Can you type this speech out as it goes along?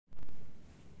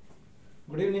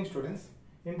Good evening, students.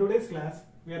 In today's class,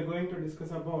 we are going to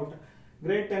discuss about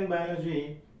grade 10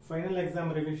 biology final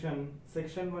exam revision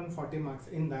section 140 marks.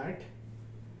 In that,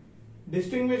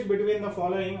 distinguish between the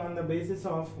following on the basis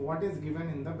of what is given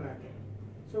in the bracket.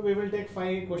 So we will take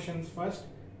 5 questions first.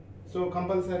 So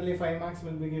compulsorily 5 marks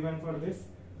will be given for this.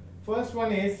 First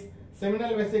one is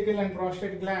seminal vesicle and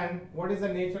prostate gland. What is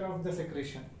the nature of the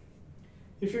secretion?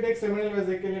 If you take seminal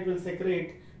vesicle, it will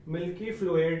secrete milky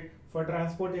fluid for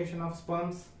transportation of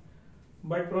sperms,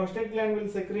 but prostate gland will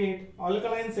secrete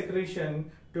alkaline secretion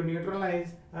to neutralize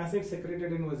acid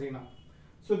secreted in vagina.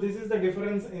 So this is the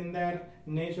difference in their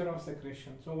nature of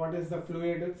secretion. So what is the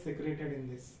fluid secreted in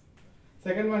this?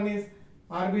 Second one is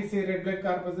RBC, red blood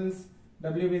corpuscles,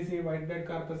 WBC, white blood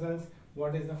corpuscles.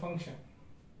 What is the function?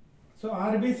 So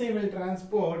RBC will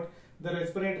transport the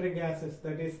respiratory gases,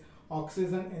 that is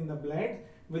oxygen in the blood,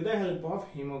 with the help of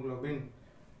hemoglobin.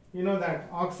 You know that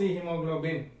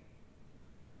oxyhemoglobin.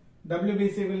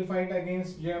 WBC will fight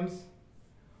against germs.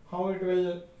 How it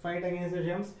will fight against the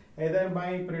germs? Either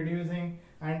by producing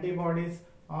antibodies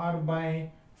or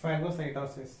by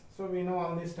phagocytosis. So we know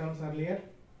all these terms earlier.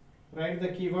 Write the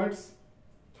keywords.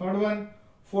 Third one,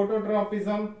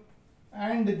 phototropism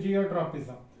and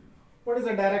geotropism. What is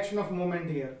the direction of movement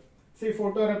here? See,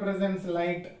 photo represents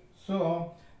light,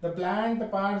 so the plant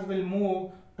parts will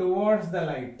move towards the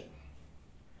light,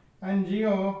 and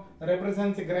geo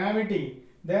represents gravity,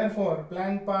 therefore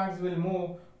plant parts will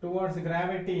move towards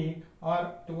gravity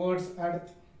or towards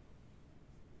earth.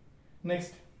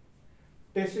 Next,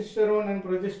 testosterone and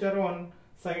progesterone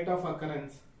site of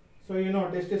occurrence. So you know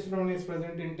testosterone is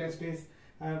present in testes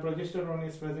and progesterone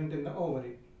is present in the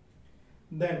ovary.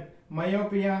 Then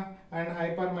myopia and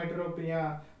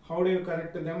hypermetropia, how do you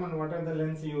correct them and what are the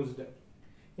lens used?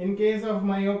 In case of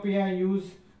myopia, use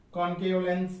concave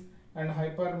lens, and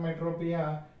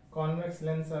hypermetropia, convex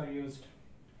lens are used.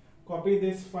 Copy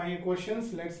these 5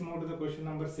 questions. Let's move to the question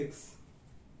number 6.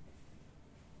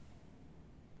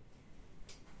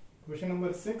 Question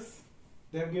number 6,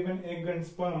 they have given egg and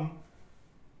sperm.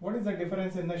 What is the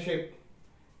difference in the shape?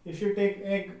 If you take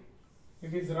egg,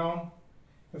 it is round.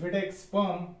 If you take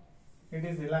sperm, it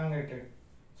is elongated.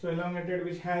 So elongated,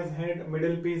 which has head,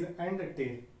 middle piece and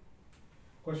tail.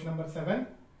 Question number 7,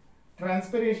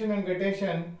 transpiration and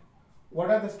guttation. What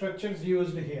are the structures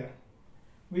used here?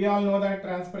 We all know that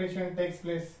transpiration takes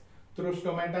place through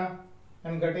stomata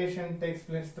and guttation takes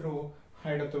place through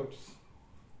hydatodes.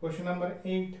 Question number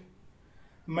 8,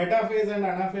 metaphase and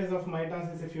anaphase of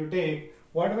mitosis. If you take,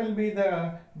 what will be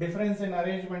the difference in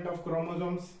arrangement of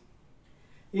chromosomes?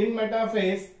 In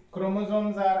metaphase,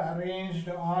 chromosomes are arranged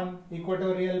on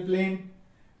equatorial plane,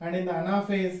 and in the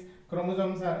anaphase,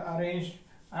 chromosomes are arranged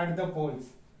at the poles.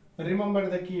 Remember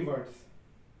the keywords.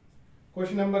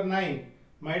 Question number 9,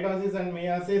 mitosis and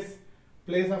meiosis,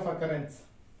 place of occurrence.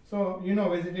 So you know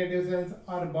vegetative cells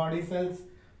are body cells.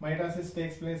 Mitosis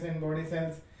takes place in body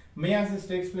cells. Meiosis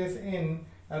takes place in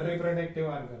reproductive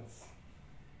organs.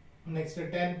 Next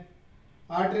 10,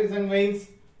 arteries and veins.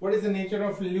 What is the nature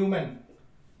of lumen?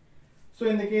 So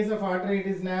in the case of artery it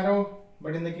is narrow,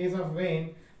 but in the case of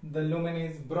vein the lumen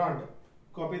is broad.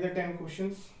 Copy the 10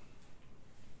 questions.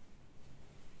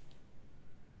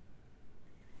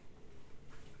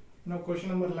 Now question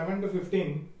number 11 to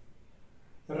 15,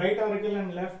 right auricle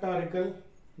and left auricle,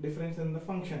 difference in the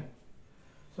function.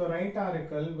 So right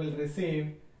auricle will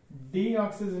receive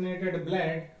deoxygenated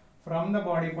blood from the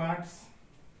body parts,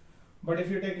 but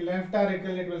if you take left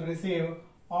auricle, it will receive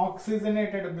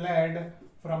oxygenated blood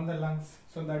from the lungs.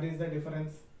 So that is the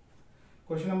difference.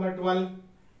 Question number 12,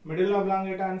 medulla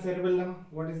oblongata and cerebellum.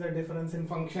 What is the difference in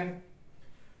function?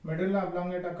 Medulla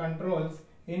oblongata controls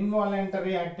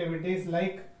involuntary activities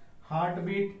like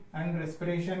heartbeat and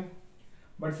respiration,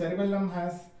 but cerebellum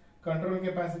has control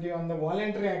capacity on the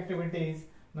voluntary activities,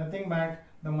 nothing but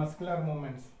the muscular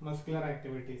movements, muscular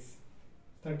activities.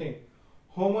 13,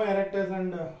 Homo erectus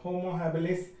and Homo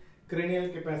habilis, cranial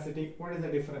capacity. What is the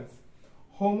difference?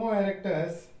 Homo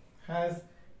erectus has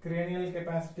cranial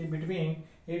capacity between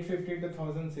 850 to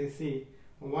 1000 cc,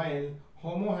 while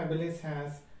Homo habilis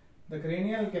has the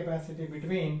cranial capacity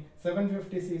between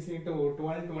 750 cc to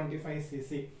 1225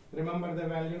 cc. Remember the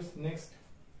values. Next,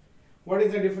 what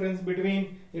is the difference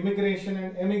between immigration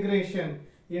and emigration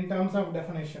in terms of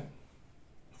definition?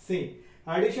 See,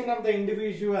 addition of the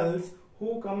individuals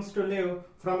who comes to live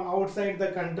from outside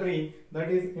the country,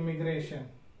 that is immigration,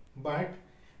 but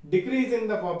decrease in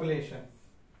the population.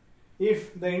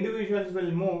 If the individuals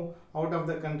will move out of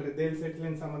the country, they will settle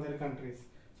in some other countries.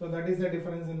 So that is the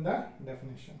difference in the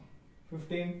definition.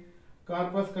 15,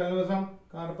 corpus callosum,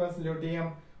 corpus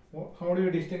luteum. How do you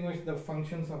distinguish the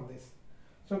functions of this?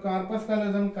 So corpus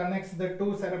callosum connects the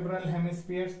two cerebral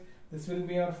hemispheres. This will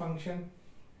be our function.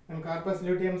 And corpus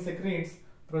luteum secretes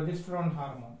progesterone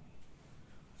hormone.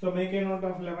 So make a note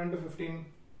of 11 to 15.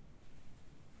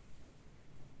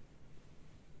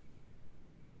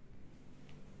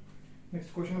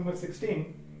 Next, question number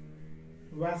 16.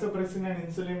 Vasopressin and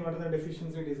insulin, what are the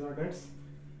deficiency disorders?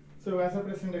 So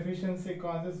vasopressin deficiency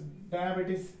causes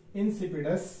diabetes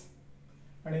insipidus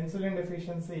and insulin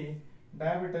deficiency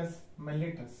diabetes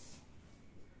mellitus.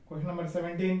 Question number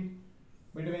 17.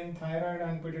 Between thyroid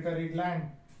and pituitary gland,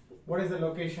 what is the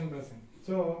location present?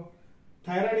 So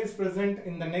thyroid is present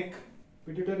in the neck,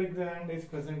 pituitary gland is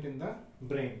present in the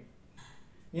brain.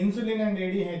 Insulin and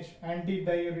ADH,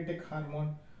 antidiuretic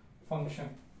hormone, function.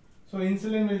 So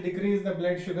insulin will decrease the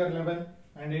blood sugar level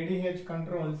and ADH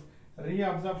controls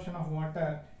reabsorption of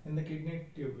water in the kidney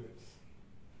tubules.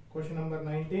 Question number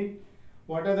 19.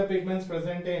 What are the pigments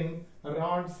present in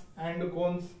rods and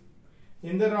cones?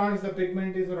 In the rods the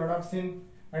pigment is rhodopsin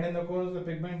and in the cones the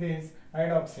pigment is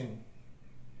iodopsin.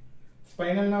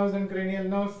 Spinal nerves and cranial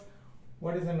nerves,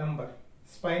 what is the number?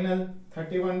 Spinal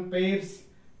 31 pairs,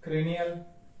 cranial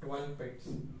 12 pairs.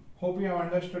 Hope you have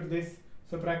understood this.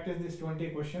 So practice these 20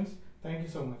 questions. Thank you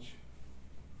so much.